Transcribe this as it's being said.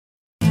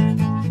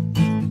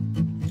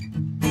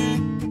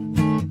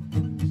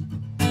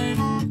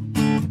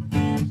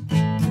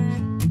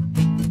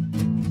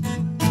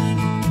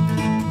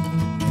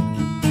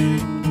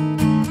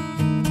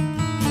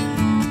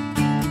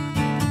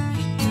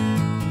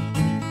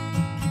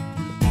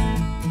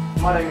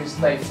My name is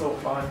Dave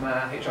Thorpe. I'm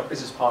a HR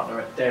business partner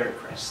at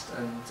Crest,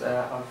 and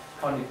I've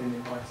kindly been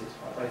invited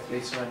by both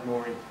Lisa and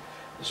Maureen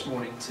this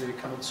morning to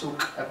come and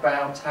talk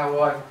about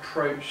how I've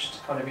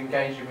approached kind of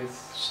engaging with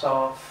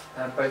staff,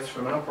 both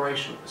from an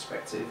operational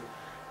perspective,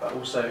 but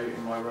also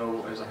in my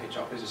role as a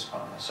HR business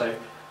partner. So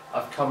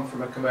I've come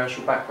from a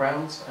commercial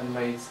background and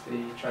made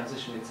the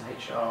transition into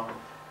HR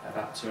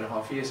about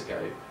 2.5 years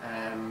ago,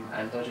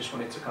 and I just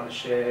wanted to kind of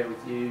share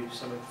with you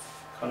some of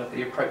kind of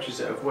the approaches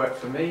that have worked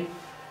for me,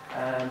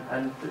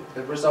 and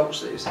the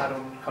results that it's had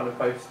on kind of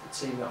both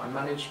the team that I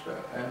manage,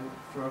 but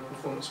from a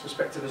performance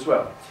perspective as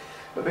well.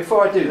 But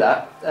before I do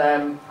that,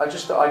 I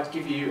just thought I'd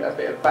give you a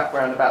bit of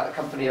background about the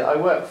company that I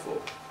work for.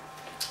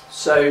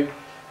 So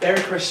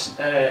Crest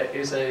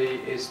is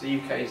the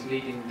UK's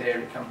leading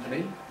dairy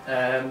company.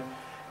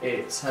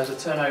 It has a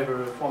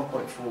turnover of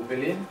 1.4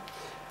 billion.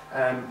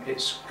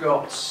 It's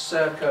got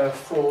circa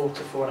 4,000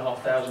 to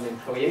 4,500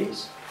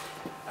 employees.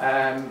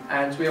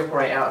 And we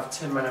operate out of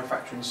 10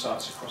 manufacturing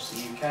sites across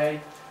the UK,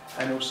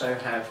 and also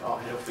have our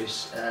head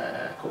office,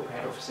 corporate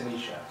head office in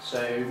Esher.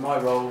 So my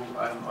role,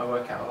 I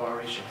work out of our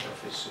Esher head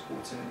office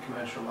supporting the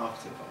commercial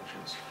marketing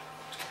functions.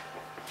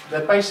 The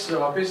basis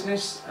of our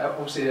business,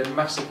 obviously a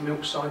massive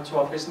milk side to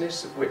our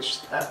business, of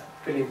which that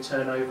billion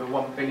turnover,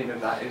 1 billion of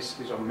that is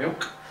on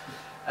milk.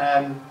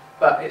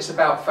 But it's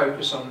about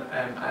focus on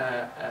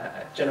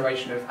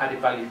generation of added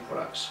value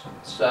products.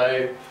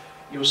 So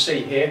you'll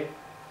see here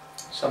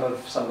some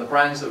of the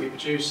brands that we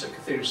produce at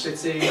Cathedral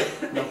City.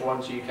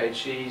 #1's UK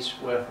cheese,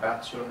 worth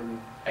about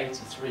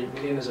 283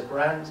 million as a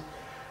brand,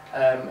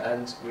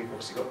 and we've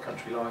obviously got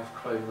Country Life,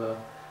 Clover,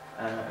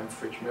 and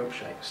Fridge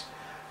milkshakes.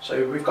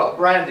 So we've got a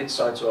branded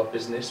side to our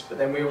business, but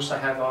then we also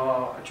have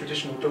our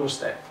traditional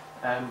doorstep,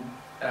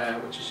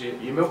 which is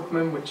your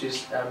milkman, which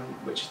is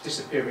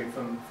disappearing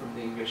from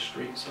the English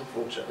streets,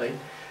 unfortunately.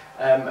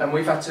 And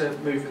we've had to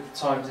move with the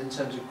times in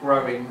terms of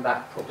growing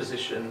that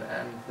proposition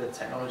and the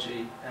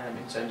technology,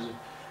 in terms of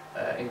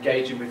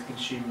engaging with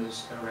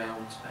consumers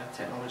around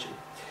technology.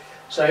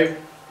 So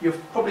you'll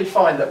probably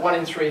find that 1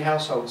 in 3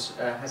 households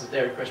has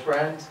a Crest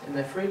brand in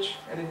their fridge.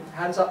 Any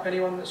hands up,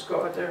 anyone that's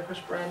got a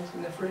Crest brand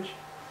in their fridge?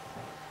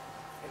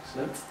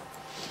 Excellent.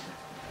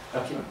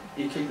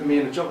 You're keeping me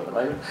in a job at the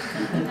moment.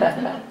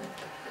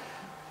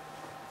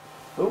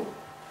 Oh,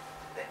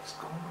 it's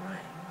gone grey.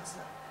 What's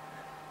that?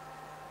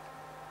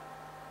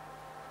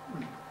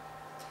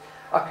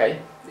 Okay,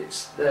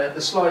 it's the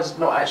slide's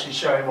not actually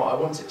showing what I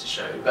wanted to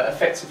show, but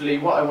effectively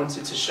what I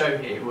wanted to show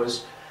here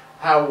was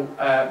how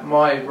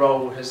my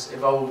role has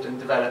evolved and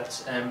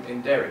developed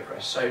in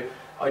Crest. So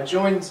I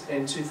joined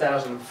in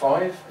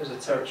 2005 as a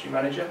territory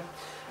manager,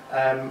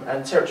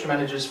 and territory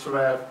managers from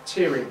a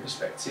tiering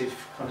perspective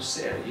kind of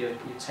sit at your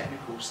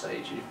technical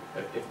stage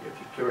of your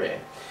career.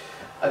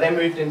 I then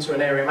moved into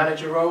an area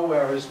manager role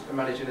where I was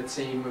managing a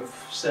team of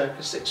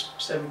circa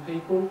 6-7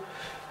 people,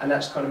 and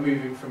that's kind of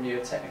moving from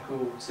your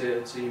technical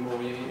to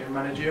more your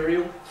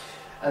managerial.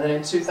 And then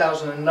in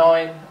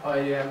 2009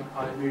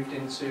 I moved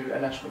into a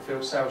national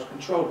field sales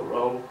controller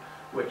role,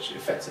 which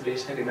effectively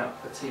is heading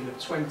up a team of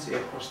 20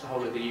 across the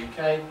whole of the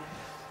UK,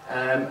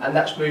 and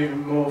that's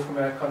moving more from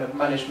a kind of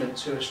management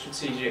to a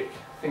strategic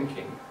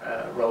thinking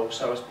role.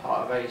 So I was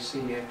part of a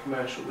senior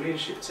commercial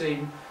leadership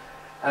team,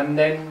 and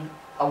then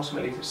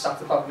ultimately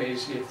sat above me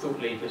as your thought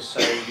leaders, so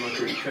my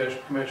group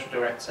commercial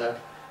director,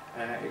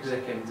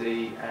 exec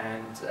MD,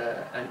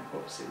 and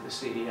obviously the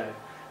CEO,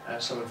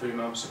 some of whom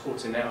I'm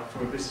supporting now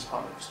from a business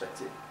partner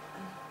perspective.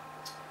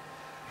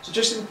 So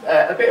just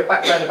a bit of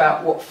background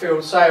about what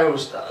field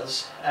sales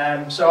does.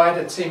 So I had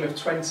a team of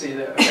 20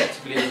 that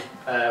effectively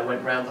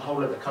went around the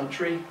whole of the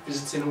country,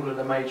 visiting all of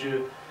the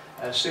major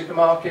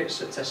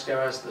supermarkets, at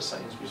Tesco, Asda,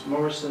 Sainsbury's,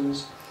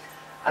 Morrison's.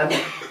 And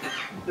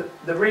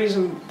the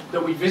reason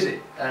that we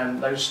visit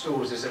those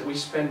stores is that we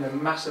spend a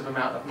massive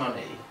amount of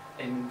money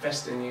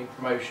investing in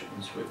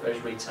promotions with those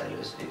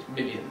retailers. It's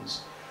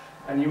millions.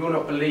 And you will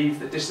not believe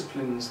the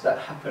disciplines that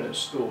happen at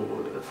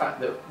store, the fact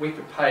that we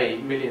could pay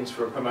millions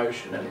for a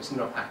promotion and it's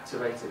not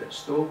activated at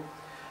store.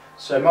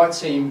 So my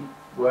team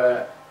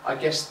were, I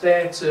guess,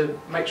 there to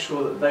make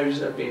sure that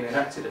those are being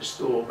enacted at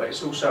store, but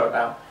it's also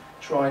about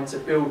trying to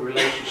build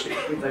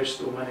relationships with those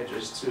store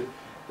managers to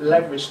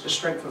leverage the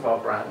strength of our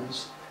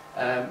brands,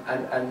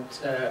 and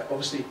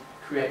obviously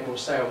create more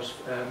sales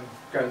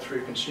going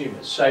through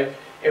consumers. So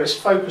it was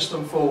focused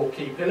on 4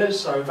 key pillars.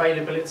 So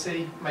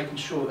availability, making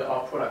sure that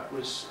our product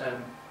was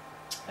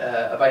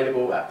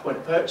available at point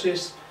of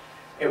purchase.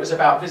 It was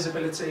about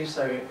visibility,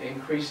 so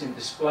increasing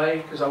display,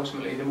 because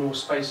ultimately the more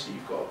space that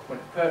you've got at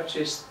point of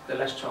purchase, the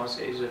less chance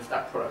it is of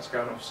that product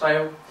going off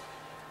sale.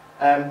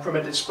 From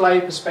a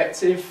display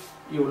perspective,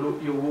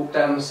 you'll walk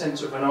down the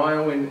centre of an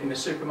aisle in a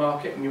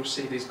supermarket and you'll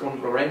see these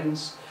gondola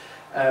ends.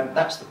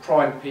 That's the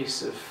prime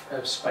piece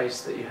of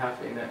space that you have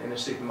in a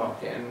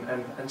supermarket,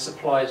 and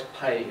suppliers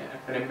pay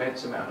an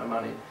immense amount of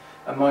money.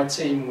 And my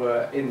team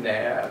were in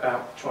there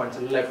about trying to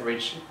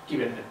leverage,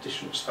 giving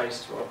additional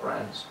space to our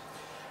brands.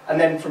 And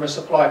then from a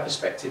supplier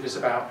perspective, it's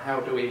about how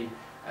do we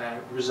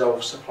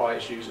resolve supply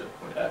issues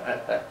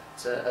at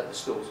the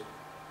stores.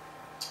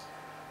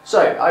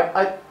 So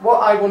what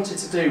I wanted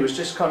to do was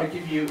just kind of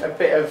give you a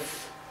bit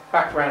of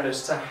background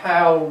as to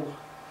how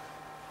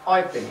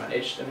I've been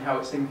managed and how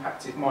it's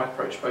impacted my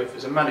approach both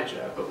as a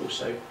manager but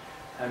also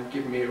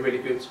given me a really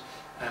good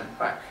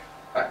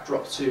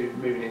backdrop to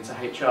moving into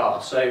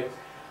HR. So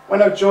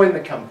when I joined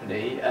the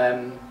company,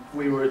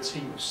 we were a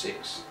team of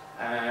 6.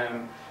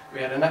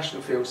 We had a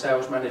national field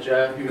sales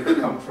manager who had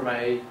come from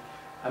a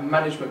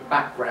management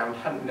background,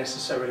 hadn't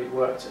necessarily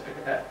worked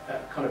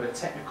at kind of a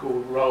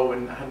technical role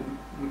and hadn't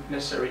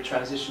necessarily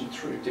transitioned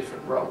through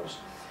different roles.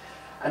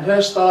 And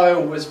her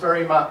style was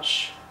very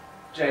much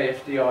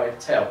JFDI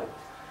tell,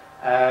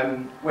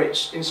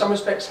 which in some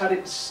respects had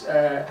its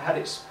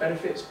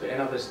benefits, but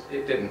in others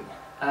it didn't.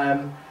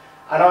 And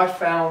I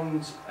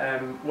found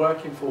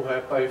working for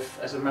her both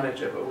as a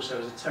manager but also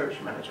as a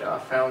territory manager, I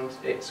found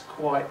it's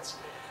quite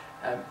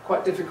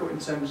difficult in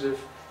terms of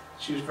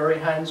she was very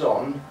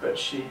hands-on, but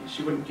she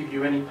wouldn't give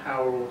you any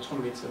power or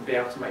autonomy to be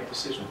able to make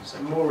decisions.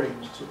 And Maureen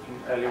was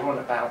talking earlier on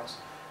about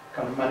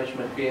kind of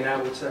management being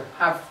able to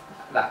have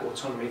that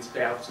autonomy to be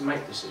able to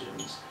make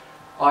decisions.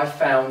 I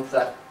found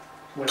that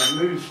when I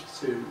moved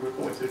to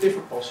report to a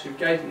different boss who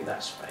gave me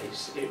that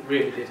space, it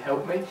really did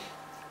help me.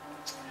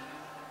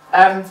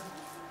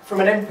 From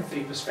an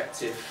empathy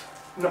perspective,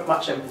 not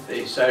much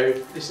empathy. So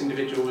this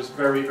individual was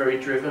very, very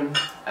driven.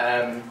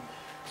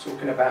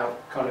 Talking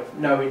about kind of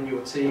knowing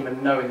your team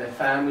and knowing their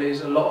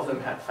families. A lot of them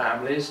had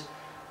families,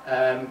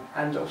 and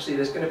obviously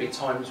there's going to be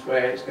times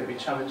where it's going to be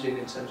challenging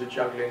in terms of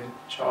juggling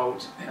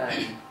childcare.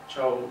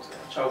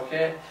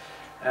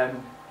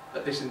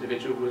 But this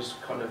individual was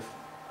kind of,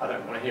 I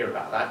don't want to hear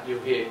about that.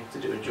 You're here to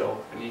do a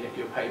job, and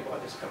you're paid by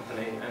this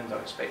company, and I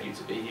expect you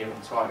to be here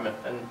on time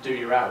and do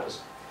your hours.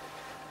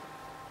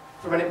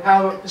 From an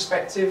empowerment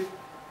perspective,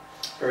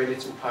 very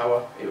little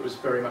power. It was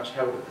very much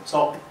held at the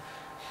top.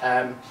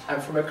 And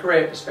from a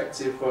career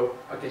perspective, well,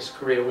 I guess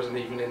career wasn't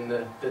even in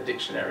the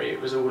dictionary.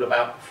 It was all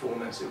about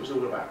performance, it was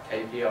all about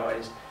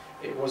KPIs,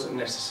 it wasn't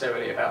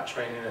necessarily about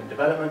training and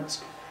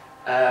development.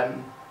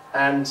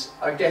 And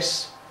I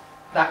guess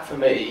that for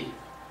me,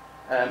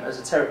 as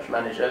a territory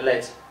manager,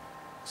 led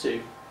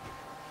to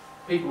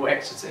people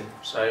exiting.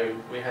 So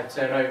we had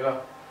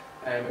turnover,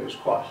 it was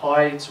quite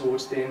high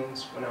towards the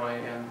end when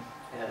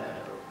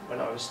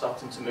I was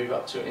starting to move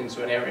up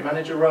into an area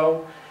manager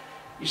role.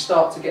 You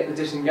start to get the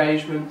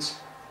disengagement,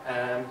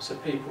 so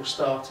people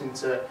starting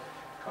to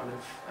kind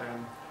of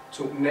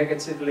talk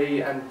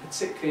negatively, and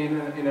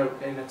particularly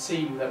in a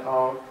team that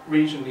are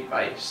regionally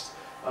based,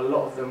 a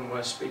lot of them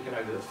were speaking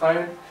over the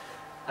phone,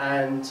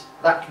 and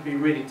that can be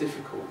really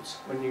difficult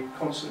when you're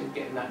constantly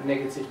getting that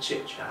negative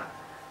chit chat,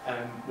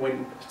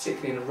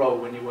 particularly in a role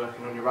when you're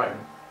working on your own.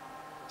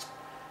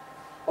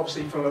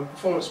 Obviously, from a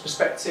performance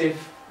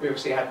perspective, we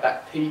obviously had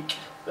that peak,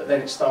 but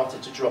then it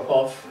started to drop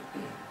off.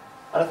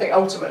 And I think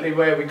ultimately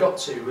where we got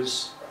to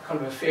was kind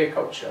of a fear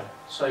culture.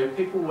 So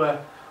people were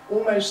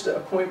almost at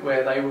a point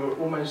where they were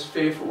almost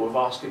fearful of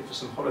asking for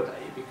some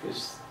holiday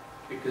because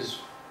they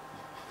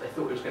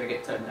thought it was going to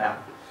get turned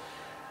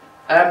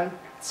down.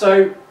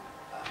 So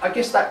I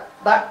guess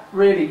that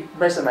really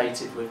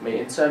resonated with me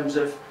in terms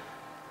of,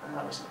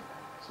 I was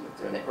not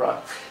doing it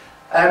right,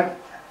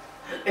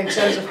 in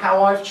terms of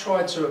how I've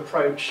tried to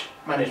approach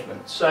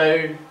management.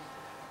 So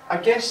I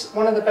guess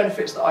one of the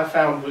benefits that I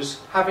found was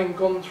having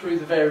gone through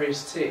the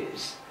various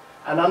tiers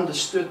and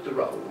understood the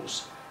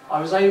roles, I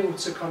was able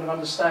to kind of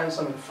understand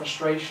some of the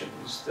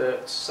frustrations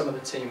that some of the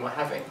team were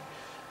having.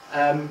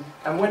 And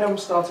when I'm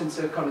starting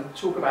to kind of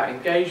talk about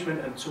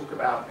engagement and talk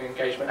about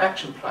engagement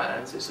action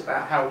plans, it's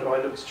about how do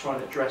I look to try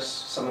and address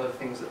some of the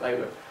things that they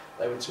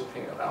were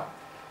talking about.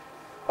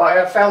 But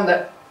I found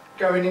that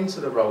going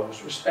into the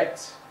roles,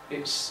 respect,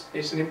 it's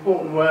an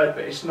important word,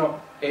 but it's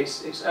not.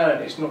 It's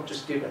earned. It's not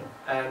just given.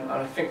 And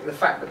I think the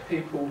fact that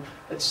people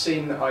had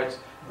seen that I'd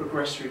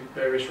progressed through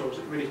various roles,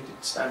 it really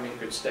did stand me in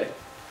good stead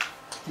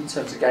in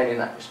terms of gaining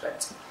that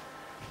respect.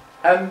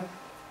 I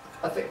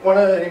think one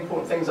of the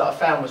important things that I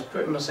found was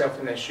putting myself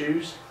in their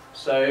shoes.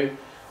 So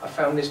I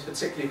found this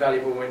particularly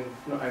valuable in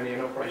not only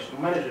an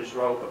operational manager's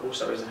role, but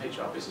also as a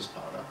HR business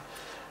partner,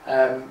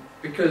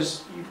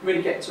 because you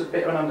really get to a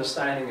bit of an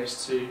understanding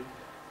as to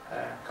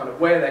kind of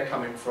where they're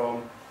coming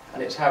from.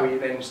 And it's how you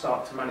then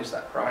start to manage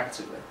that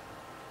proactively.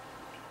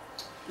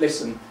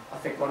 Listen, I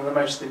think one of the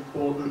most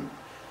important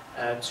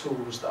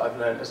tools that I've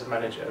learned as a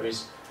manager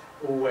is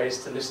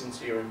always to listen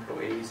to your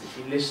employees. If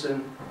you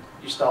listen,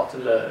 you start to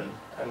learn,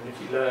 and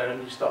if you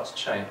learn, you start to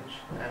change.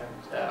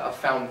 And I've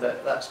found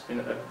that that's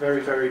been a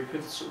very, very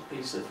pivotal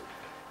piece of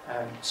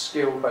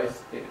skill,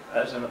 both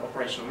as an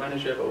operational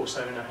manager, but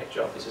also in a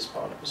HR business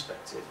partner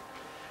perspective.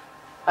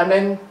 And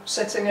then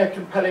setting a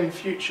compelling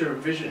future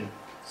vision.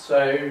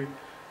 So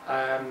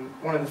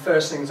one of the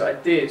first things I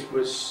did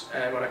was,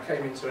 when I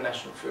came into a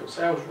national field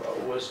sales role,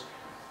 was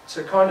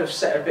to kind of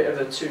set a bit of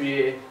a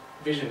 2-year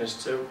vision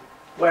as to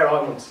where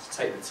I wanted to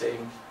take the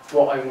team,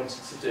 what I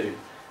wanted to do,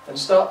 and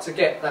start to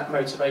get that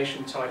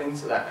motivation tied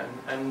into that,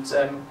 and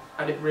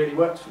it really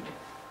worked for me.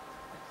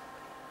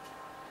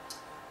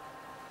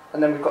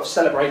 And then we've got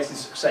celebrating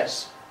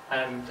success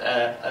and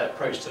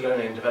approach to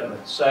learning and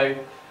development. So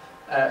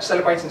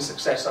Celebrating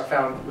success I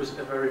found was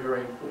a very,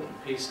 very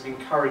important piece of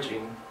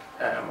encouraging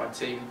my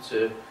team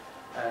to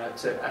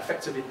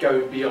effectively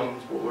go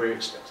beyond what we were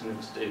expecting them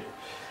to do.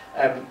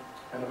 And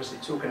obviously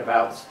talking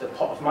about the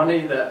pot of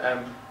money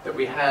that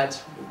we had,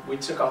 we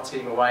took our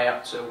team away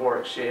up to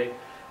Warwickshire,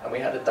 and we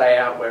had a day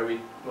out where we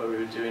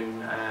were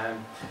doing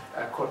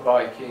quad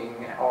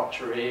biking,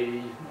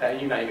 archery,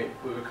 you name it.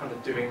 We were kind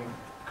of doing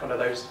kind of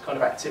those kind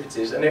of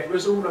activities, and it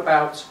was all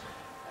about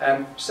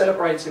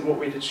celebrating what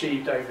we'd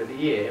achieved over the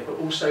year, but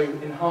also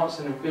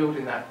enhancing and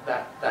building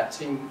that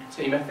team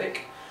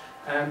ethic.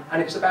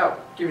 And it's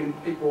about giving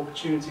people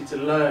opportunity to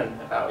learn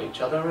about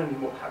each other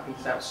and what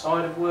happens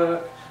outside of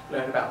work,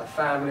 learn about their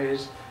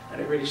families,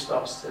 and it really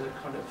starts to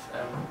kind of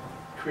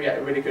create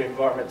a really good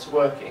environment to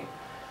work in.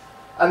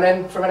 And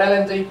then from an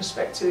L&D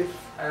perspective,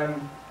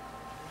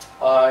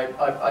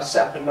 I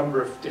set up a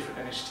number of different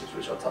initiatives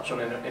which I'll touch on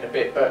in a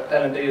bit, but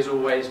L&D has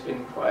always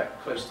been quite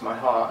close to my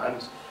heart,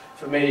 and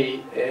for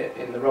me,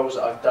 in the roles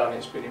that I've done,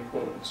 it's been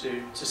important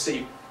to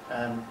see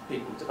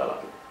people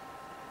develop.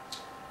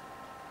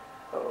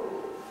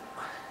 Oh,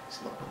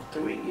 it's not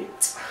doing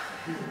it.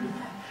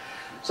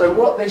 So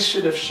what this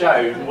should have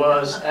shown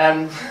was,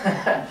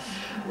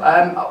 what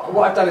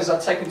I've done is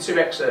I've taken 2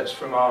 excerpts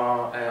from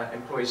our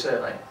employee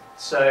survey.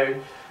 So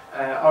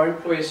our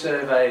employee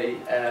survey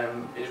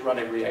is run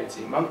every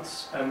 18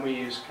 months, and we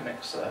use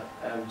Connexa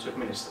to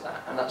administer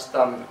that, and that's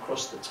done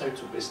across the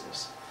total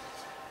business.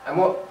 And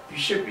what you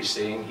should be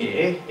seeing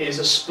here is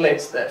a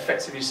split that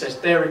effectively says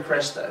Dairy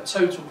Crest at a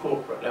total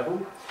corporate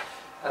level,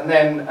 and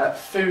then at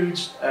food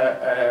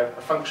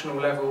a functional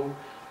level,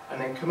 and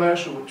then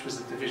commercial, which was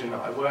the division that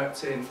I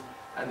worked in,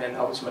 and then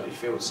ultimately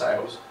field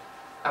sales.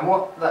 And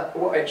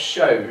what it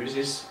shows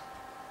is,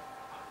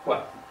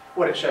 well,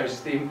 what it shows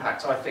is the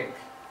impact I think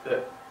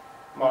that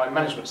my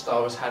management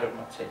style has had on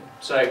my team.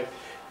 So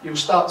you'll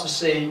start to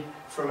see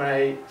from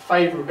a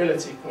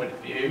favourability point of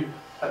view,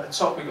 at the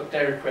top we've got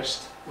Dairy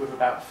Crest with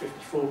about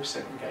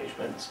 54%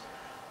 engagement.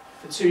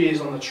 For 2 years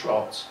on the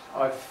trot,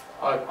 I'd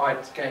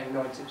gained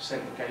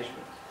 90%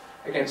 engagement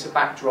against a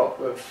backdrop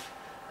of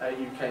a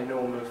UK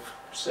norm of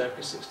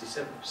circa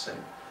 67%.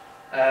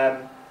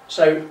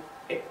 So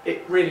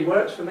it really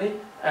worked for me,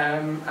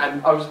 and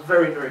I was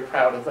very, very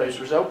proud of those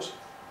results,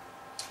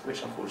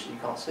 which unfortunately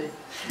you can't see.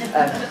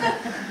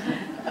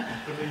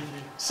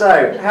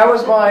 So, how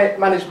has my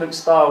management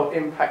style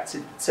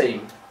impacted the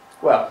team?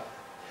 Well,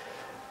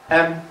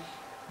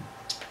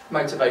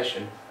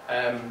 motivation.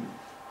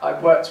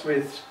 I've worked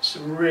with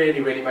some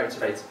really, really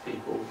motivated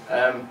people,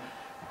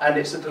 and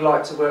it's a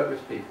delight to work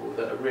with people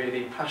that are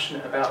really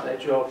passionate about their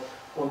job,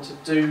 want to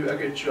do a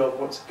good job,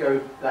 want to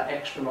go that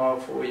extra mile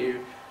for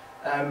you,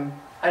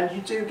 and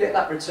you do get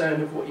that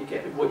return of what you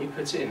get, what you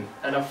put in.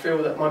 And I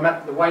feel that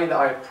the way that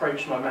I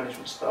approach my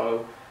management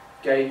style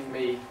gave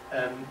me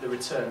the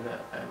return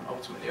that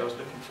ultimately I was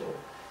looking for.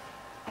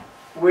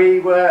 We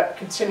were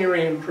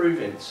continually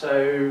improving,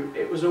 so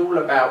it was all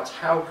about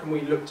how can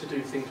we look to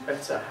do things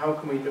better, how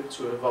can we look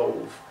to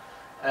evolve.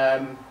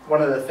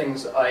 One of the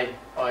things that I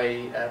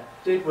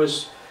did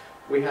was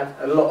we had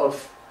a lot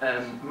of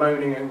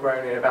moaning and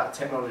groaning about the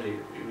technology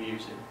that we were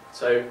using.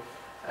 So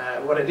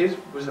what I did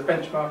was a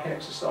benchmarking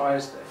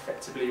exercise that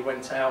effectively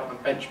went out and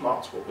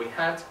benchmarked what we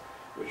had,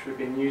 which we've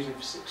been using for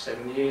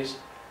 6-7 years,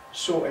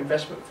 sought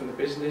investment from the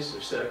business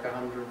of circa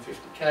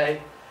 150k,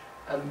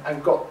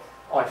 and got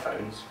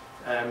iPhones.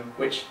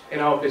 Which in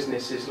our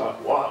business is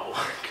like, wow,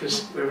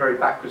 because we're very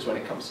backwards when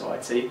it comes to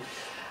IT.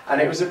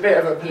 And it was a bit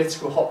of a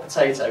political hot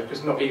potato,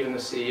 because not even the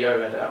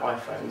CEO had an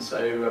iPhone.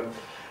 So,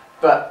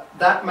 but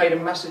that made a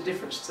massive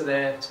difference to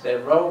their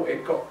role.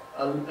 It got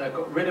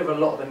rid of a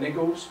lot of the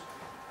niggles,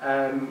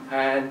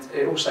 and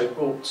it also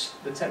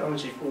the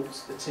technology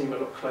brought the team a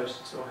lot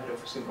closer to our head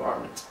office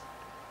environment.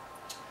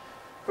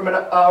 From an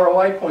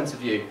ROI point of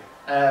view,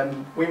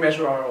 we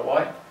measure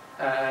ROI.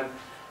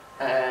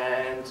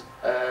 And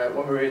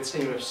when we were a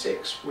team of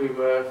 6, it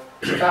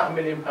was about £1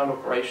 million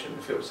operation,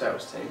 the field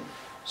sales team.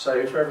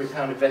 So for every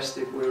pound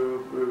invested, we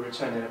were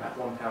returning about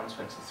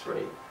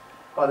 £1.23.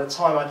 By the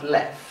time I'd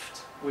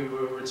left, we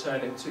were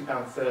returning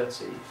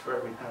 £2.30 for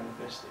every pound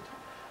invested.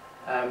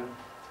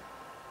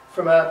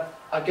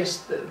 I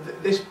guess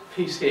this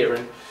piece here,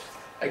 and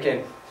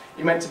again,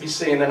 you're meant to be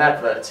seeing an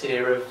advert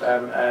here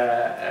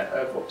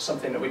of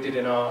something that we did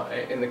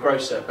in the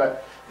grocer,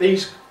 but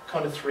these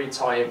kind of 3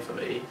 tie in for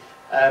me.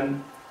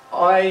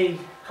 I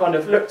kind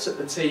of looked at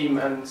the team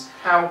and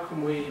how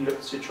can we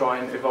look to try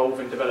and evolve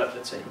and develop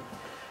the team.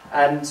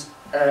 And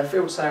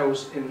field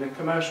sales in the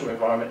commercial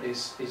environment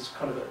is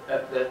kind of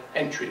at the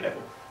entry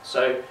level.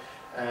 So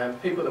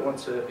people that want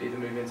to either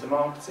move into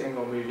marketing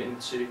or move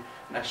into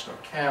national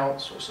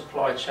accounts or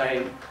supply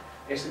chain,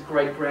 it's a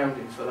great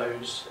grounding for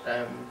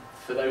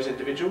those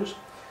individuals.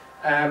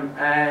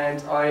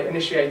 And I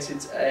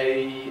initiated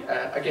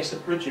I guess a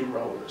bridging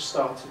role that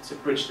started to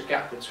bridge the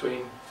gap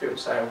between field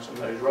sales and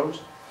those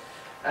roles,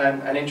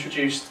 and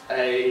introduced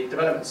a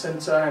development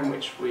centre in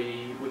which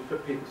we would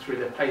put people through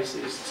their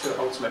paces to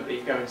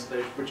ultimately go into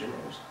those bridging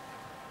roles.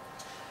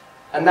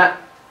 And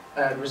that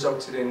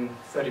resulted in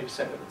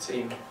 30% of the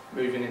team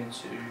moving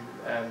into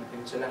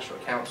national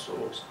accounts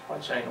or supply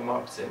chain or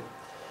marketing.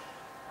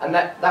 And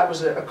that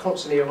was a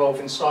constantly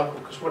evolving cycle,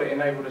 because what it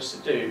enabled us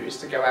to do is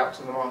to go out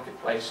to the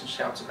marketplace and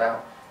shout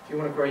about, if you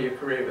want to grow your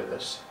career with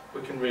us,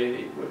 we can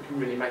really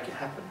make it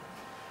happen.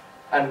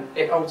 And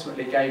it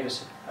ultimately gave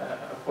us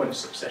a point of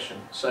succession.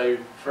 So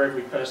for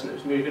every person that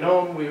was moving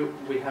on,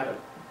 we had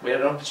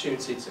an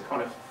opportunity to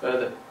kind of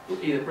further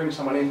either bring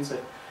someone in to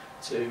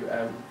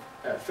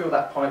fill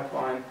that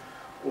pipeline,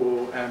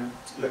 or to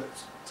look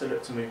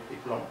to move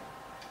people on.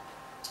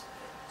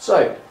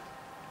 So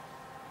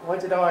why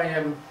did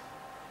I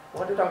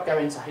go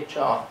into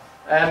HR?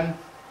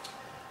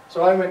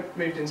 So I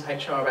moved into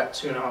HR about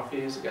 2.5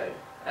 years ago,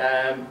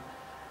 and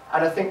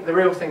I think the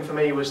real thing for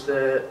me was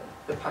the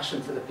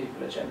passion for the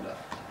people agenda.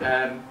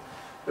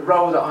 The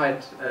role that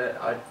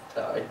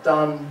I'd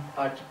done,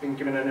 I'd been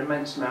given an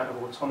immense amount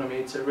of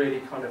autonomy to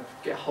really kind of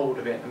get hold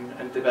of it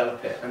and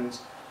develop it,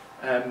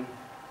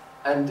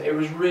 and it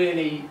was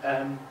really,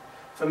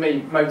 for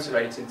me,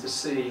 motivating to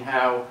see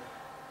how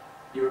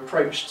your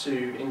approach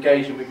to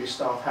engaging with your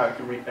staff, how it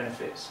can reap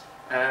benefits.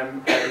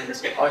 And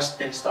I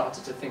then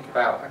started to think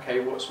about, okay,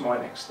 what's my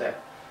next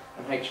step?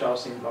 And HR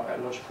seemed like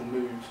a logical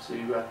move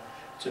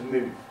to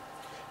move.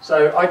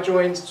 So I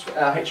joined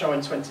HR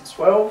in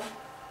 2012,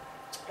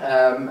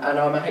 and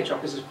I'm a HR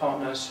business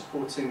partner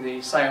supporting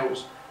the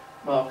sales,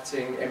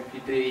 marketing,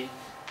 MPD,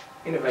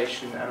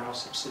 innovation, and our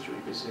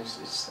subsidiary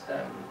businesses,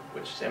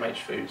 which is MH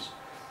Foods.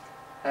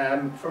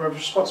 From a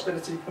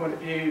responsibility point of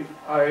view,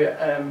 I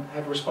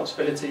have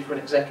responsibility for an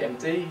exec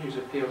MD who's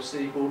a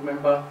PLC board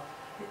member.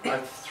 I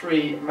have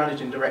 3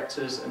 managing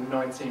directors and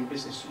 19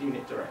 business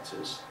unit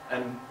directors,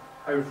 and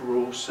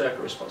overall circa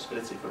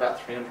responsibility for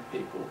about 300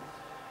 people.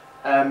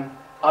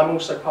 I'm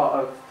also part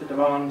of the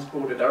demand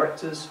board of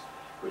directors,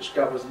 which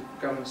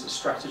governs the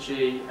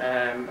strategy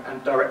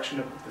and direction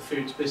of the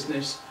foods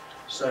business.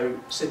 So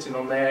sitting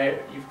on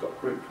there, you've got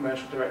group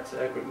commercial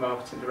director, group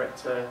marketing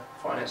director,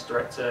 finance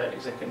director,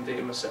 exec MD,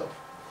 and myself.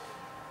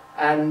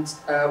 And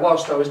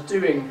whilst I was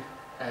doing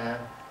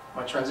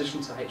my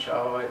transition to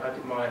HR, I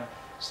did my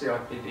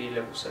CIPD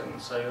level 7,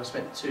 so I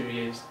spent 2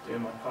 years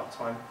doing my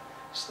part-time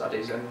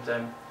studies,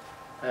 and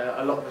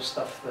a lot of the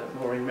stuff that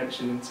Maureen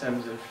mentioned in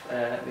terms of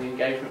the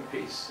engagement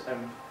piece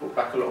brought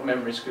back a lot of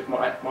memories, because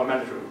my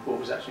management report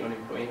was actually on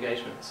employee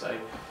engagement, so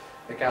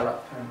the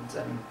Gallup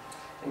and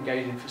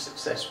engaging for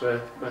success were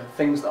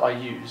things that I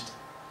used.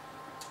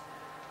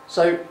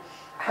 So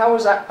how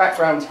has that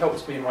background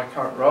helped me in my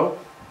current role?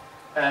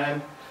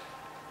 I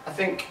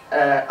think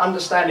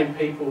understanding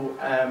people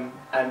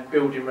and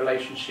building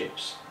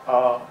relationships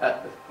are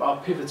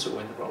pivotal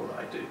in the role that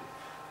I do.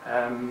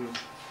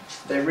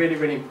 They're really,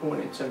 really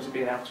important in terms of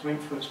being able to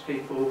influence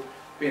people,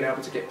 being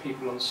able to get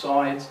people on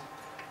side,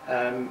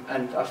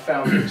 and I've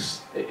found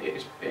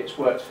it's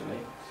worked for me.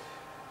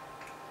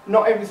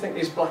 Not everything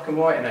is black and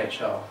white in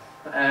HR,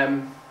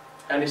 and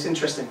it's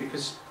interesting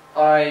because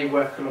I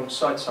work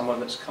alongside someone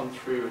that's come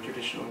through a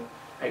traditional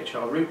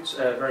HR route,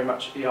 very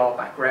much ER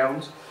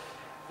background.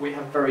 We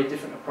have very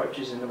different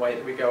approaches in the way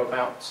that we go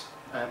about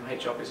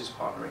HR business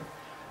partnering.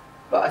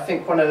 But I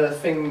think one of the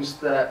things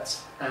that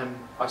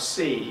I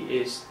see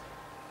is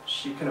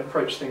she can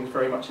approach things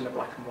very much in a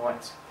black and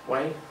white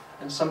way,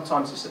 and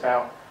sometimes it's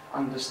about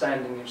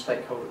understanding your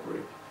stakeholder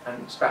group,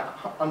 and it's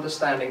about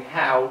understanding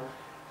how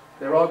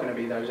there are going to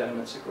be those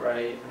elements of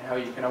grey and how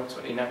you can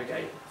ultimately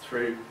navigate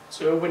through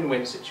to a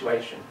win-win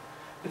situation,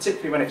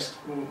 particularly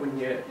when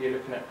you're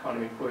looking at kind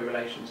of employee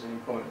relations and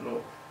employment law.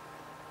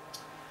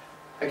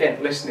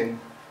 Again, listening,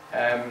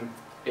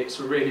 it's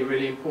a really,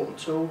 really important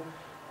tool,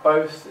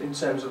 both in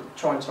terms of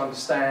trying to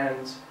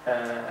understand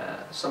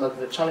some of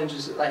the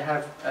challenges that they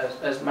have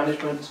as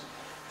management,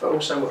 but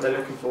also what they're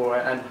looking for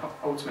and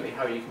ultimately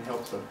how you can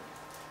help them.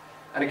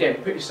 And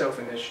again, put yourself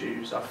in their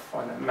shoes. I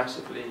find that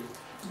massively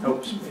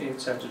helps me in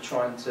terms of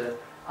trying to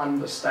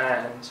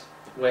understand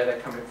where they're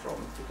coming from,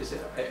 because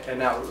it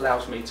now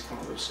allows me to come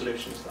up with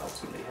solutions that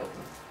ultimately help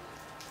them.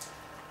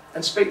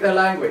 And speak their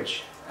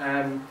language.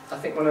 I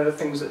think one of the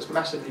things that's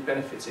massively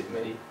benefited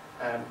me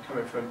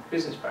coming from a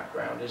business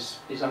background is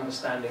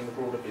understanding the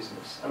broader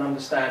business and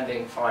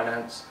understanding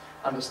finance,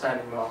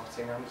 understanding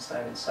marketing,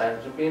 understanding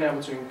sales, and being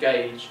able to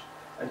engage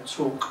and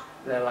talk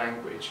their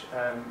language.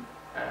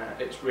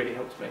 It's really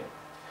helped me.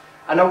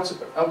 And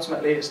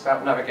ultimately it's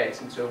about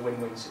navigating to a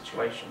win-win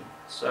situation.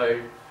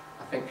 So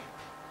I think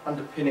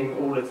underpinning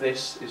all of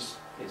this is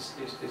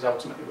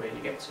ultimately where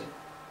you get to.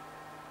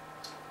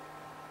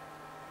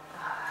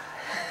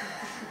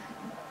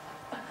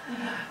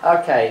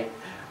 Okay,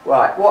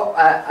 right, what,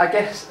 I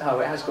guess, oh,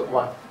 it has got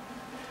one.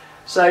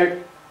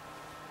 So,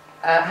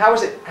 how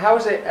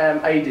has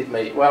it aided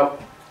me? Well,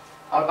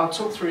 I'll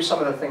talk through some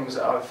of the things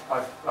that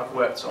I've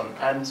worked on,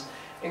 and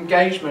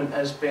engagement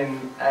has been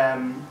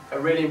a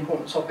really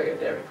important topic at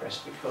Dairy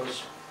Crest,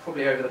 because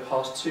probably over the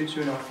past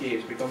 2.5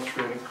 years we've gone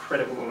through an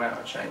incredible amount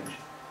of change.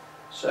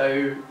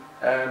 So,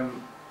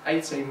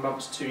 18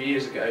 months, 2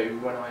 years ago,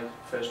 when I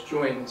first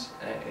joined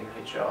in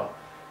HR,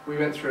 we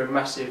went through a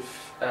massive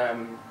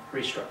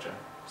restructure.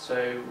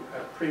 So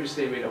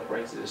previously we'd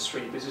operated as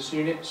 3 business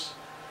units.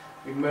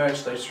 We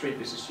merged those 3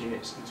 business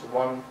units into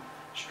one,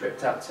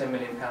 stripped out £10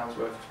 million worth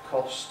of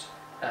cost,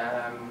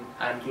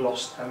 and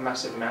lost a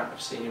massive amount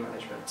of senior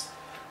management.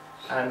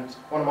 And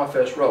one of my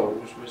first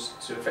roles was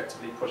to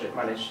effectively project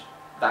manage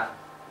that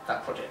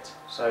project.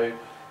 So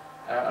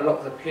a lot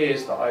of the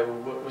peers that I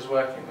was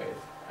working with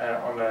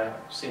on a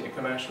senior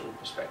commercial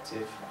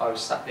perspective, I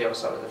was sat the other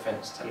side of the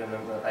fence telling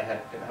them that they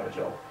didn't have a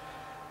job,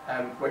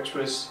 which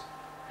was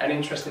an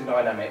interesting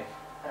dynamic,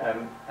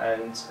 and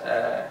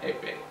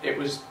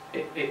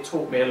it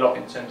taught me a lot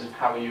in terms of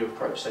how you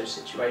approach those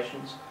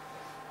situations,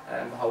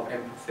 the whole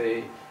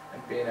empathy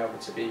and being able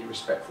to be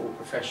respectful,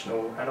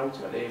 professional, and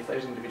ultimately if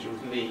those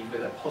individuals leave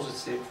with a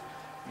positive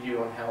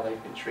view on how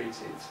they've been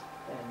treated,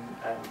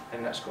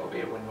 then that's got to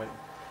be a win-win.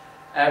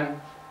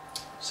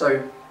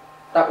 So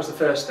that was the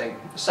first thing.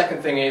 The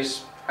second thing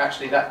is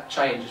actually that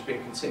change has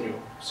been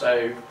continual.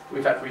 So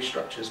we've had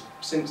restructures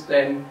since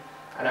then,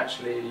 and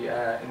actually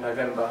in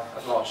November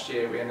of last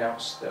year we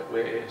announced that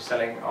we're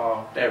selling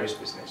our dairies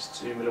business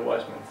to Miller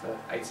Wiseman for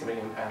 £80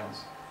 million.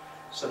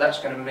 So that's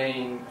going to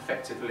mean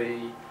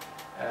effectively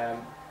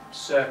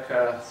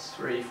circa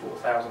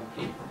 3,000-4,000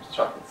 people,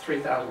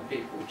 3,000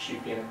 people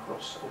tubing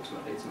across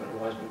ultimately to Miller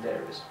Wiseman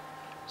dairies.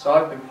 So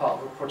I've been part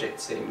of a project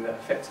team that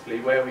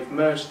effectively, where we've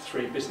merged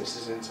 3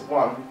 businesses into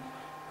one,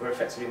 we're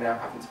effectively now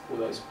having to pull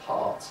those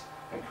apart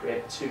and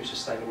create 2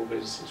 sustainable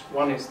businesses.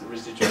 One is the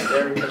residual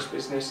dairy Crest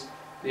business,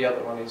 the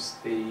other one is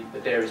the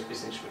dairies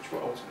business, which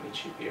will ultimately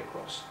tube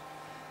across.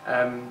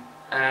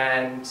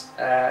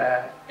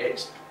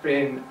 It's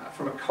been,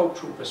 from a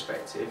cultural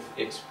perspective,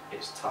 it's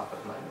tough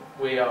at the moment.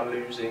 We are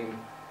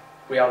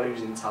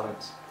losing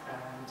talent,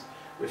 and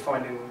we're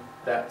finding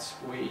that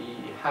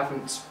we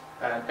haven't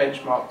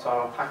benchmarked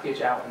our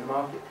package out in the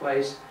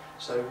marketplace.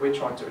 So we're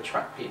trying to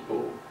attract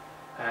people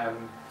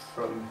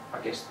from, I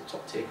guess, the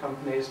top tier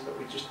companies, but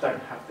we just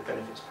don't have the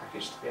benefits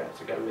package to be able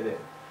to go with it.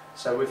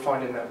 So we're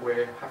finding that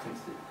we're having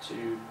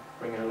to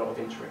bring in a lot of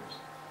interims.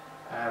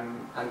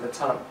 And the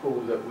talent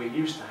pool that we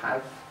used to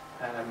have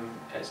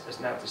has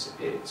now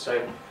disappeared.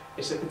 So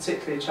it's a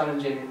particularly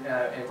challenging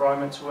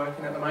environment to work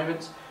in at the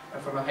moment.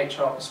 And from a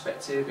HR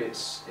perspective,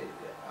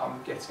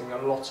 I'm getting a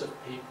lot of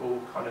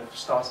people kind of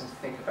starting to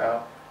think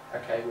about,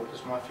 okay, what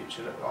does my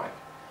future look like?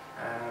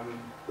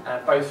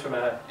 And both from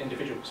an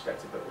individual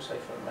perspective, but also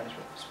from a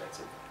management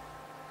perspective.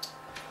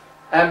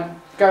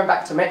 Going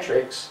back to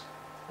metrics,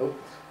 one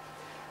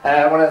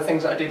of the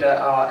things that I did at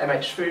our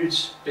MH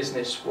Foods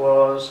business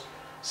was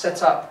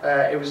set up.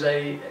 It was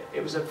a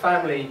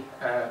family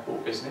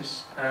bought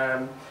business,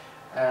 and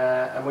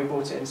we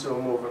bought it into a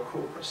more of a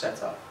corporate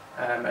setup.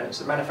 And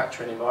it's a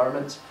manufacturing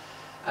environment,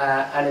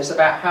 and it's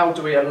about how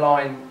do we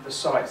align the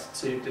site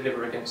to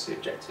deliver against the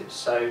objectives.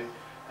 So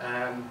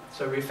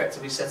we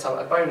effectively set up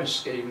a bonus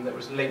scheme that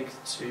was linked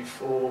to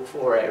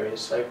four areas.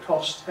 So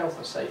cost, health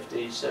and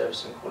safety,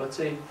 service and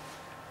quality,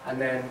 and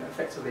then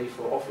effectively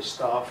for office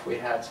staff we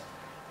had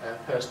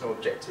personal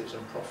objectives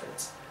and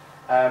profits.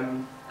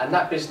 And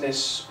that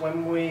business,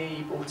 when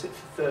we bought it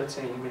for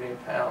 £13 million,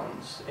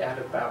 it had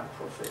about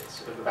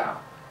profits of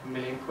about £1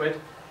 million.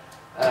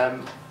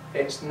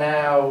 It's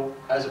now,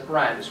 as a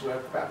brand, it's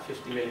worth about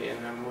 50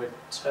 million, and we're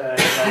turning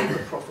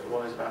over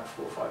profit-wise about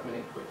 4 or 5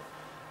 million quid.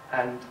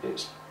 And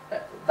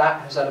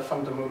that has had a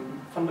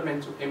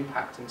fundamental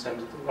impact in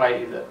terms of the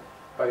way that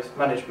both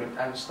management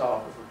and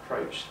staff have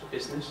approached the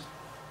business.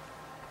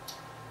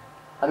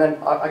 And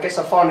then I guess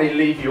I finally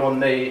leave you on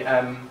the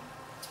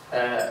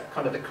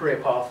kind of the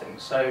career pathing.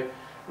 So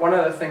one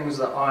of the things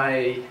that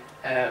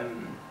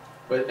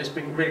it's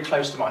been really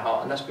close to my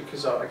heart, and that's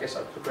because I guess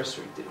I've progressed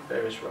through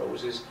various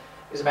roles, is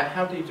about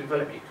how do you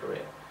develop your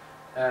career.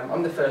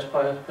 I'm the first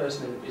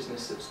person in the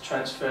business that's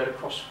transferred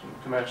across from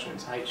commercial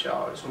into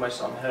HR. It's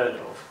almost unheard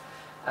of.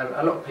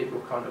 A lot of people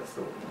kind of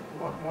thought,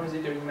 why is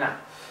he doing that?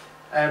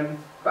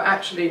 But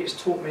actually it's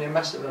taught me a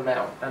massive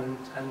amount, and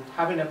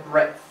having a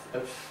breadth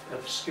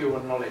of skill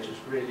and knowledge has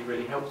really,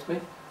 really helped me.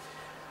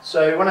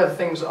 So one of the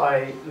things that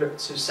I looked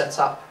to set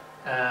up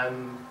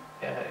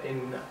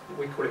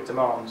we call it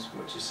Demands,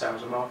 which is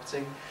sales and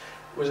marketing,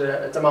 was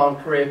a demand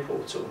career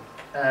portal.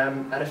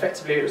 And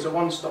effectively it was a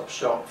one-stop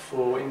shop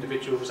for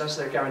individuals as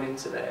they're going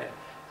into their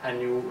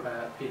annual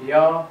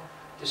PDR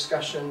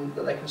discussion,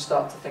 that they can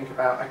start to think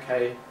about,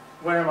 okay,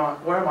 where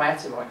am I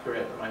at in my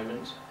career at the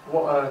moment?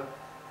 What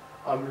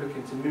I'm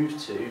looking to move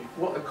to?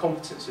 What are the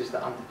competencies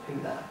that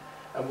underpin that?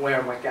 And where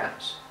are my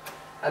gaps?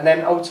 And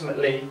then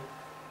ultimately,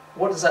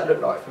 what does that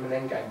look like from an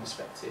end game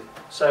perspective?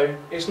 So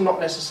it's not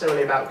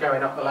necessarily about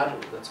going up the ladder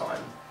all the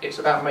time. It's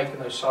about making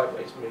those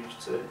sideways moves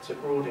to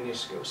broaden your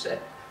skill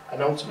set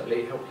and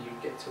ultimately help you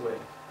get to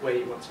where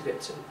you want to get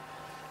to.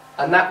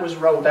 And that was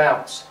rolled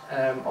out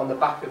on the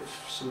back of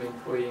some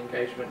employee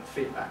engagement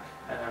feedback.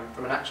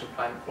 From an action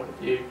plan point of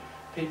view,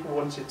 people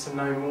wanted to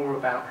know more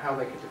about how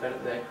they could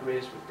develop their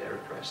careers with Dairy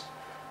Crest,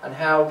 and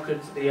how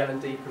could the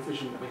L&D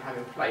provision that we have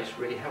in place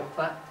really help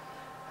that.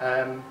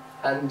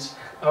 And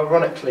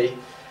ironically,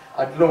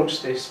 I'd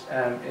launched this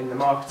in the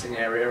marketing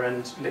area,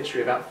 and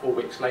literally about 4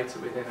 weeks later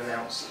we'd then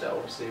announced that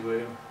obviously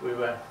we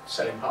were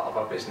selling part of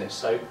our business.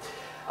 So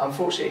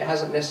unfortunately it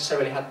hasn't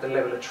necessarily had the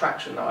level of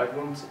traction that I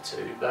wanted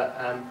to, but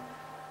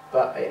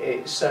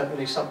it's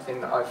certainly something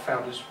that I've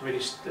found has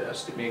really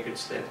stood me in good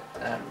stead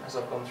as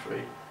I've gone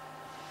through.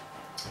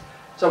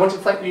 So I want to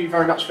thank you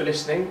very much for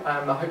listening.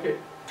 I hope you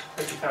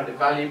found it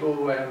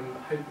valuable.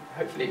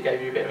 Hopefully it gave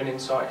you a bit of an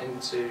insight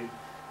into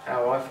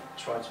how I've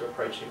tried to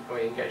approach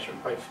employee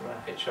engagement, both from an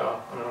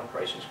HR and an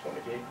operations point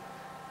of view.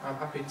 I'm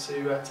happy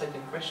to take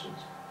any questions.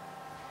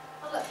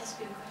 I'd like to ask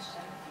you a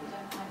question, if you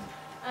don't mind.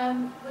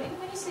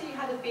 When you said you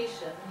had a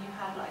vision, and you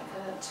had like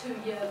a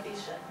 2-year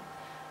vision,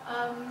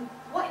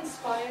 what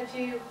inspired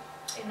you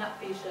in that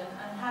vision,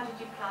 and how did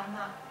you plan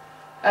that?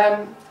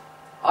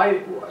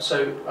 I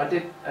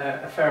did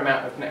a fair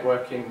amount of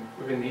networking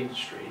within the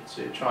industry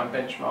to try and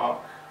benchmark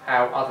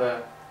how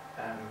other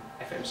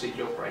FMCG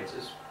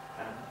operators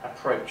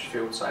approach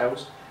field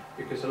sales,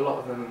 because a lot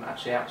of them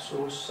actually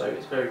outsource, so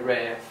it's very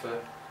rare for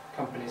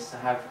companies to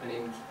have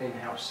an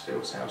in-house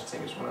field sales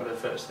team. It's one of the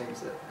first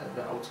things that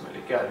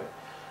ultimately go.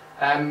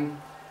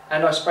 And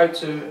I spoke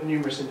to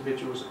numerous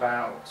individuals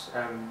about,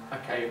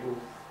 okay,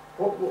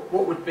 well,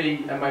 what would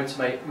be a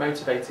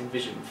motivating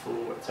vision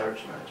for a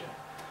territory manager?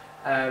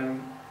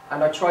 And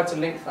I tried to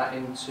link that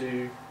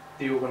into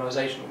the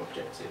organisational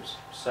objectives.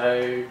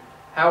 So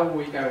how are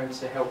we going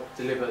to help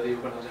deliver the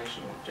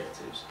organisational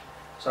objectives?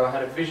 So I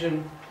had a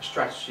vision, a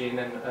strategy, and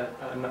then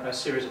a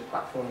series of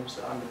platforms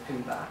that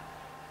underpinned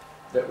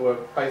that were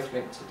both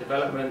linked to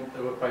development,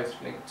 that were both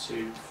linked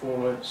to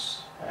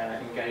performance,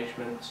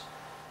 engagement,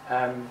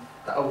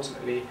 that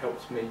ultimately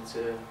helped me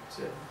to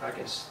I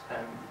guess,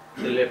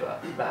 deliver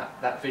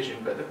that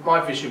vision. But my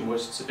vision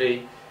was to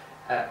be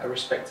a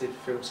respected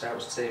field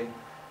sales team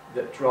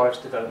that drives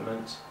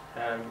development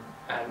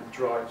and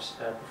drives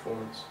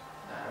performance,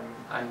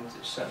 and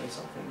it's certainly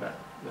something that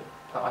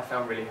I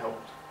found really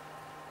helped.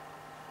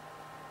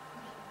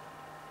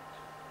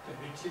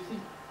 David, do you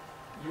think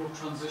your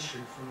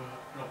transition from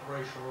an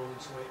operational role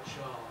into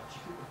HR, do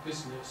you think the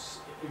business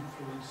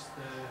influenced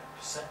their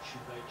perception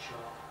of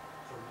HR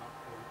from that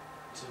point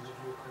in terms of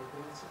your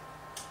credibility?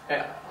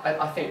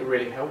 I think it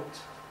really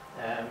helped.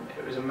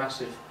 It was a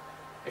massive,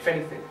 if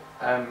anything,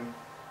 I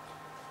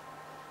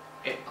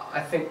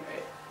think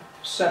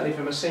certainly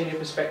from a senior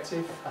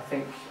perspective, I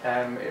think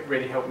it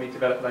really helped me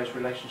develop those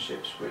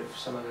relationships with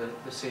some of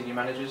the senior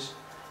managers,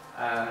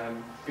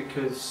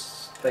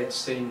 because they'd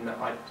seen that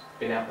I'd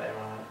been out there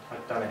and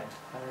I'd done it.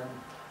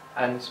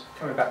 And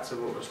coming back to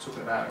what I was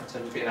talking about in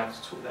terms of being able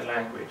to talk their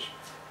language,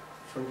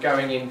 from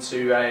going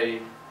into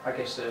a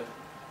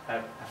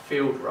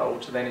field role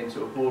to then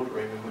into a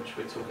boardroom in which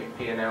we're talking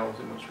P&Ls,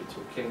 in which we're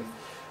talking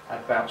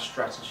about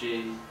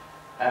strategy,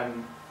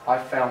 I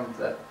found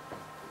that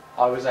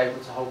I was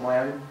able to hold my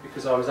own,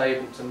 because I was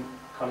able to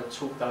kind of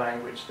talk the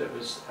language that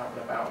was out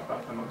and about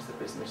amongst the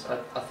business.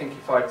 I think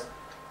if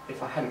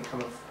I hadn't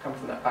come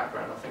from that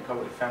background, I think I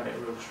would have found it a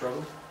real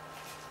struggle.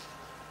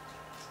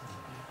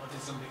 I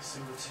did something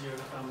similar to you,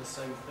 and I found the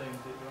same thing,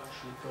 that you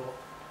actually got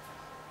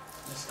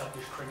an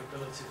established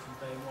credibility from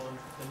day one,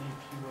 than if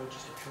you were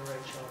just a pure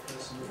HR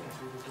person walking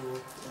through the door.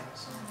 Yeah.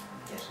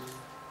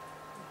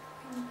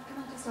 Can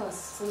I just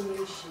ask, some of the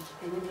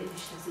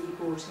initiatives that you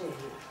brought in,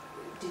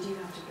 did you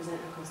have to present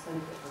a cost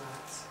benefit for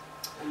that?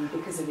 And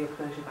because of your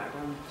commercial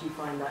background, do you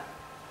find that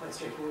quite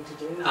straightforward to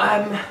do?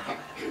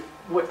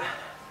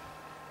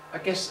 I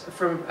guess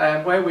from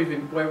where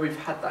we've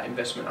had that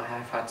investment, I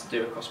have had to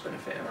do a cost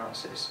benefit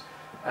analysis.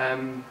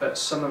 But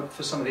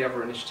for some of the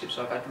other initiatives,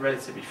 I've had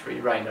relatively free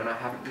rein, and I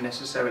haven't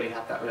necessarily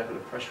had that level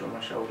of pressure on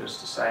my shoulders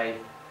to say,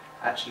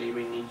 actually,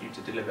 we need you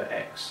to deliver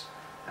X.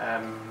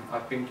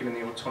 I've been given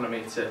the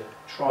autonomy to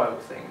trial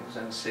things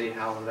and see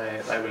how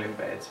they will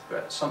embed.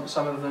 But some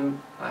of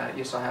them,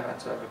 yes, I have had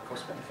to have a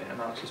cost benefit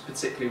analysis,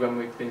 particularly when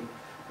we've been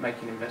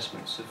making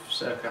investments of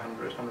circa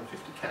 100,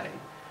 150k.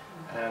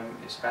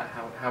 It's about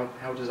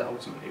how does that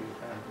ultimately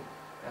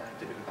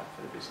deliver back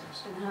for the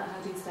business. And how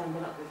do you stand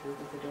that up with the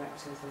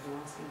directors as you're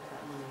asking for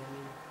that money? I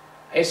mean,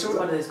 it's one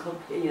of those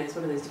it's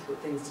one of those difficult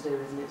things to do,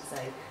 isn't it? To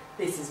say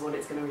this is what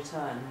it's going to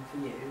return for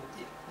you.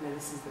 You know,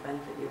 this is the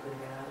benefit you're going to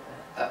get out of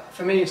it.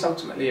 For me, it's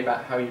ultimately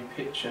about how you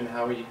pitch and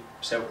how you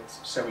sell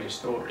your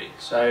story.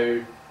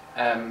 So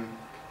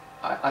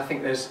I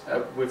think there's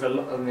with a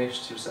lot of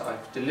initiatives that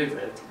I've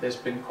delivered, there's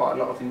been quite a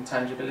lot of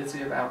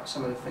intangibility about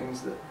some of the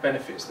things, that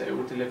benefits that it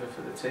will deliver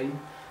for the team.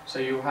 So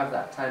you'll have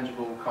that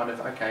tangible kind of,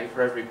 okay,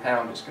 for every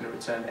pound it's going to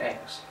return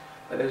X.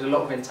 But there's a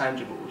lot of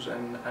intangibles,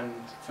 and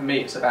for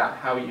me it's about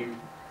how you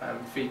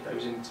feed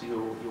those into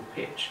your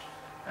pitch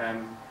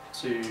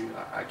to,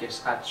 I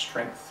guess, add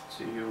strength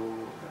to your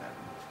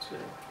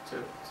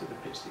to the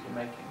pitch that you're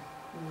making.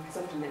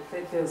 Because often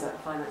it feels like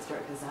finance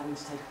directors are having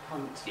to take a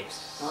punt.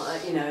 Yes.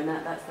 You know, and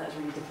that's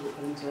really difficult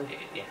for them to do.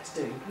 Yes.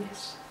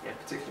 Yeah,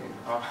 particularly.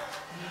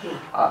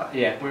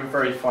 Yeah, we're a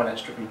very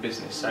finance-driven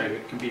business, so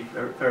it can be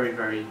very,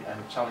 very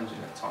challenging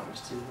at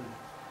times to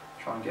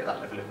try and get that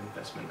level of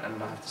investment.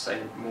 And I have to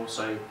say, more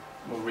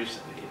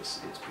recently, it's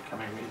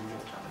becoming even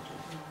more challenging.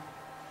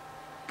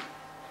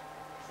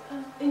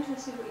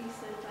 Interested what you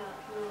said about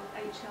your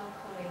HR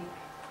colleague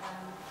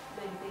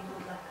maybe being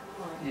more black and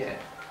white.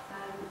 Yeah.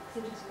 It's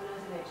interesting, when I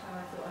was in HR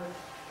I thought I was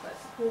quite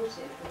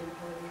supportive of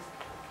employees,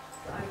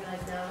 but I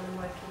realise now when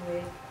I'm working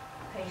with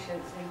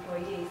patients and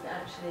employees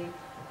that actually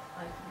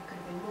I probably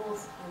could have been more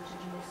supportive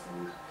and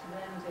listened to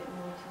them a bit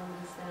more to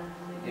understand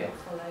and maybe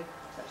not follow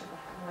such a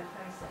black and white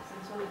process.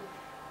 And so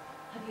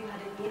have you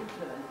had any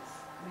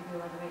influence with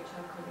your other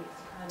HR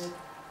colleagues to kind of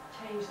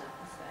change that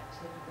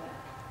perspective a bit?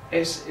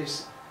 It's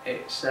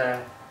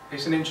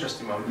an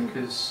interesting one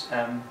because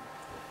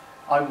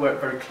I work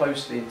very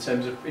closely in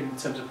terms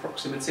of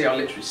proximity. I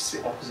literally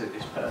sit opposite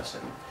this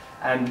person,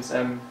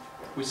 and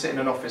we sit in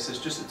an office. There's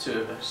just the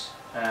two of us,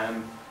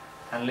 and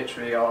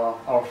literally our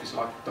office is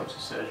like a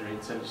doctor's surgery in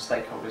terms of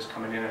stakeholders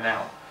coming in and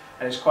out.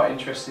 And it's quite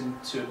interesting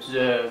to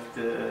observe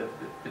the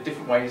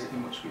different ways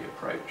in which we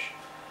approach.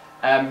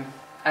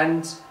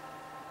 And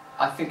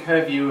I think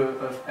her view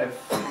of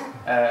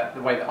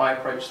the way that I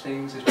approach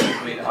things is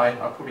probably that I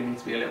probably need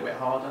to be a little bit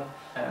harder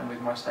with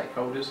my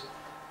stakeholders.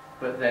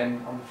 But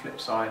then on the flip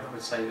side, I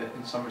would say that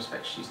in some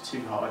respects she's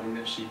too hard in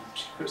that she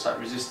puts that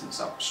resistance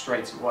up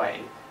straight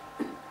away,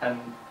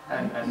 and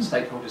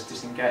stakeholders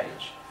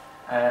disengage,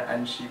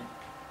 and she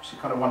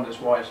kind of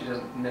wonders why she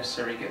doesn't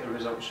necessarily get the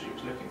results she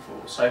was looking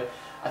for. So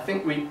I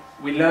think we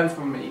learn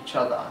from each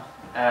other,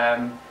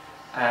 and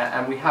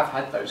we have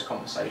had those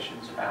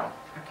conversations about,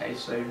 okay,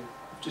 so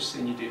I've just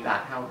seen you do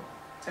that.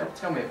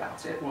 Tell me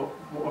about it. What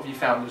have you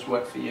found has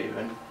worked for you?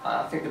 And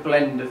I think the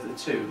blend of the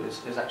two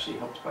has actually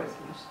helped both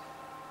of us.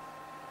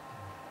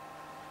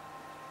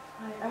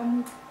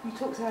 You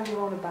talked earlier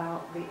on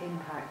about the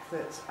impact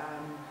that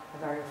a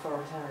very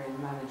authoritarian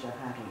manager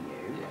had on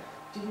you. Yeah.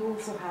 Do you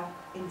also have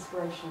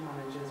inspirational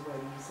managers where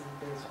you sort of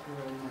build up your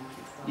own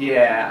management style?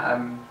 Yeah,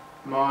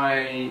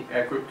 my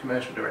group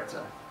commercial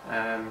director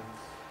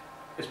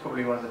is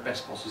probably one of the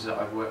best bosses that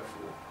I've worked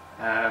for,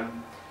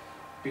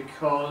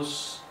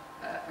 because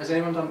has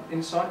anyone done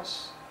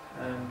insights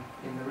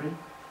in the room?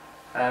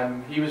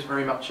 He was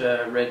very much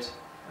a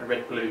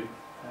red-blue.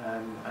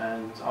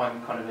 And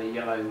I'm kind of a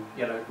yellow,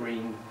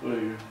 green,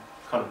 blue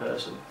kind of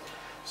person.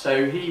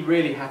 So he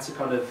really had to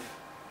kind of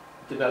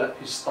develop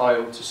his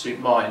style to suit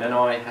mine, and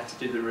I had to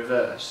do the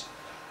reverse.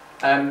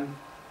 But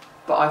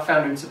I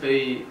found him to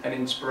be an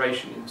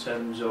inspiration in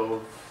terms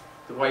of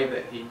the way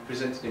that he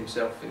presented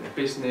himself in the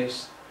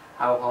business,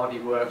 how hard he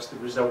works, the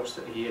results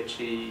that he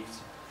achieved.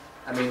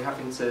 I mean,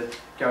 having to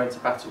go into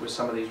battle with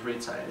some of these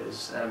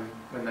retailers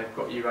when they've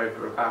got you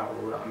over a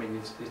barrel, I mean,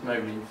 it's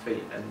no mean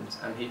feat,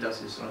 and he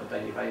does this on a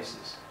daily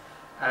basis.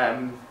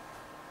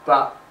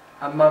 But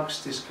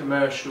amongst his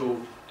commercial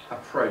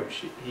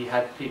approach, he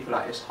had people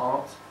at his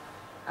heart,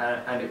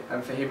 and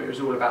for him it was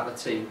all about the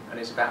team, and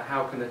it's about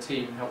how can the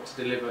team help to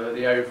deliver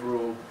the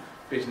overall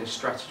business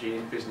strategy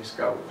and business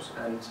goals.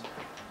 And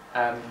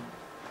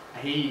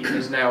he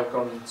has now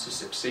gone to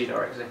succeed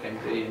our exec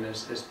MD and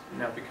has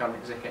now become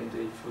exec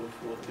MD for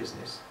the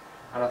business.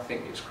 And I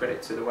think it's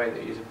credit to the way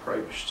that he's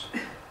approached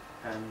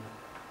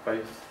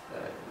both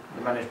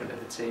the management of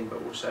the team,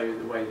 but also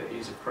the way that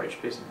he's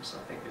approached business.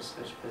 I think has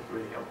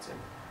really helped him.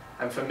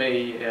 And for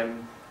me,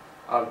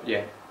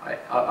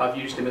 I've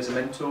used him as a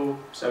mentor.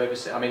 So I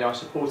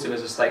support him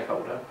as a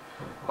stakeholder,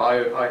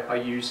 but I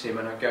use him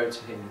and I go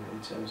to him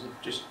in terms of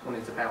just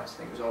wanting to bounce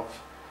things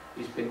off.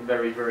 He's been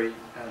very, very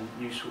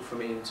useful for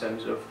me in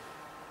terms of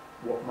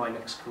what my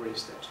next career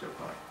steps look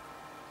like.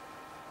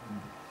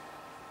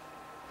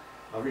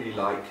 I really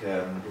like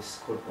this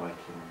quad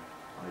biking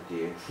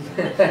idea.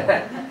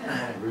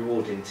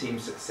 Rewarding team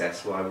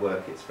success. Where I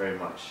work, it's very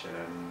much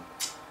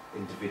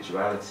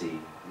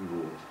individuality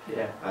reward.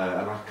 Yeah.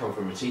 And I come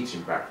from a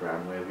teaching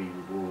background where we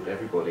reward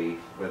everybody,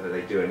 whether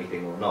they do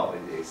anything or not,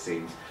 it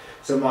seems.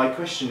 So my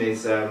question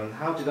is,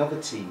 how did other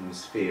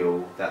teams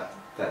feel that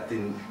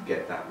didn't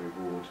get that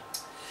reward?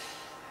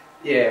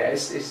 Yeah, it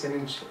is an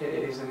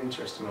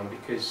interesting one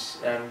because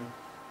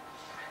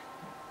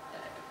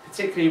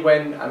particularly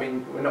when, I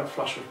mean, we're not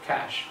flush with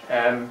cash,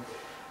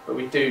 but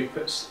we do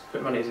put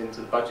monies into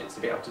the budget to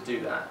be able to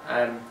do that.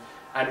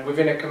 And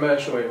within a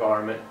commercial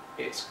environment,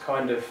 it's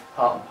kind of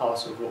part and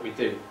parcel of what we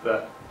do.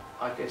 But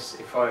I guess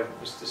if I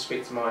was to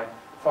speak to my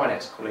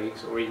finance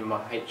colleagues or even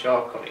my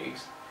HR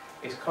colleagues,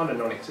 it's kind of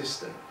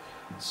non-existent.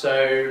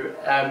 So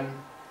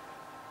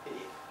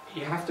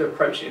you have to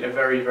approach it in a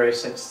very, very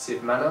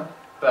sensitive manner,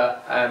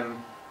 but I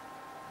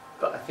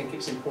think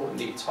it's important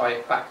that you tie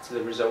it back to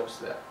the results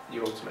that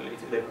you ultimately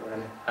deliver.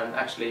 And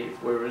actually,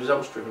 if we're a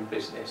results-driven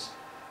business,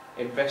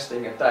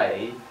 investing a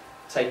day,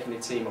 taking the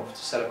team off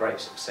to celebrate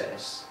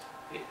success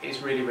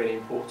is really, really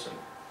important.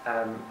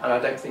 And I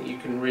don't think you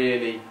can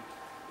really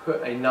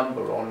put a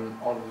number on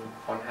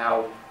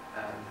how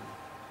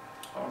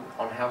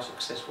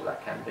successful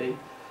that can be.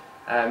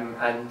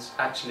 And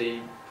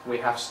actually, we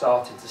have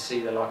started to see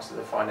the likes of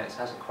the finance,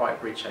 hasn't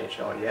quite reached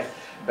HR yet,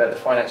 but the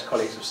finance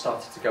colleagues have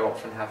started to go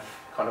off and have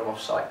kind of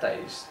off-site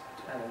days.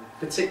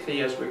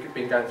 Particularly as we've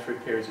been going through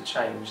periods of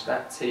change,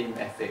 that team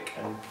ethic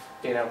and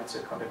being able to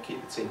kind of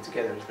keep the team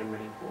together has been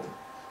really important.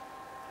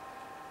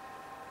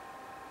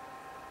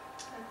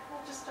 Can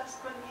I just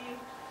ask, when you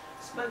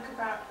spoke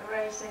about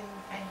raising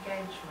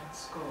engagement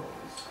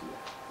scores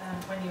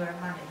when you were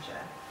a manager.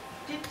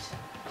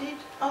 Did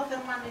other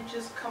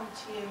managers come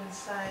to you and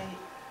say,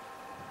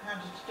 how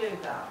did you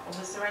do that? Or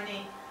was there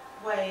any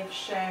way of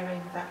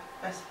sharing that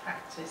best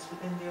practice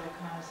within the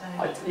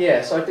organisation?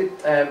 Yes, I did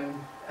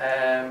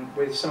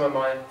with some of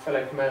my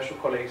fellow commercial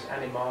colleagues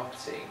and in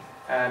marketing.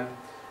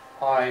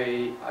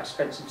 I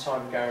spent some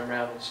time going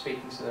around and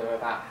speaking to them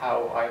about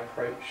how I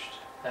approached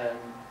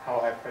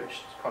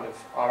kind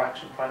of our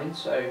action planning.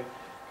 So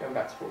going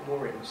back to what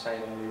Maureen was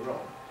saying earlier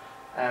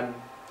on,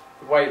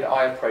 the way that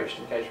I approached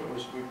engagement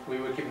was we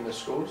were given the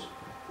scores,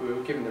 we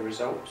were given the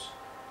results,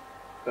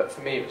 but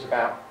for me it was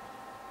about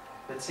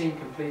the team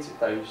completed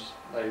those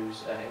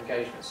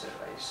engagement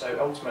surveys. So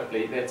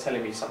ultimately they're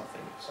telling me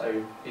something.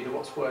 So either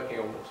what's working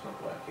or what's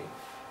not working,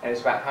 and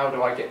it's about how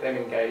do I get them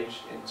engaged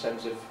in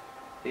terms of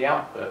the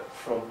output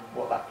from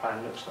what that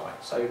plan looks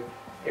like. So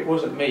it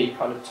wasn't me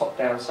kind of top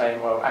down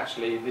saying, well,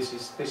 actually this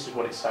is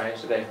what it's saying,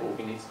 so therefore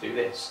we need to do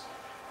this.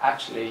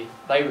 Actually,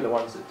 they were the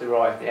ones that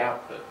derived the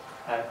output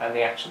and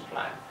the action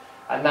plan,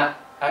 and that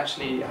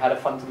actually had a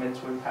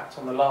fundamental impact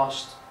on the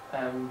last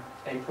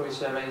employee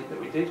survey that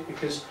we did,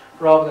 because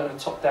rather than a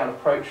top down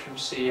approach from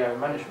CEO and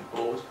management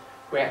board,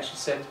 we actually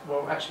said,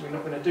 well, actually we're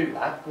not going to do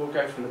that. We'll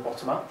go from the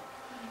bottom up.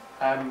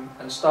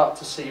 And start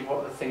to see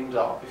what the things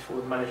are before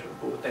the management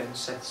board then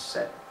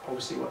set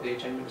obviously what the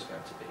agenda was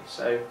going to be.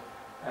 So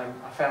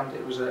I found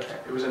it was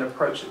an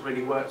approach that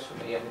really worked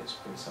for me, and it's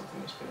been something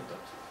that's been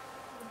adopted.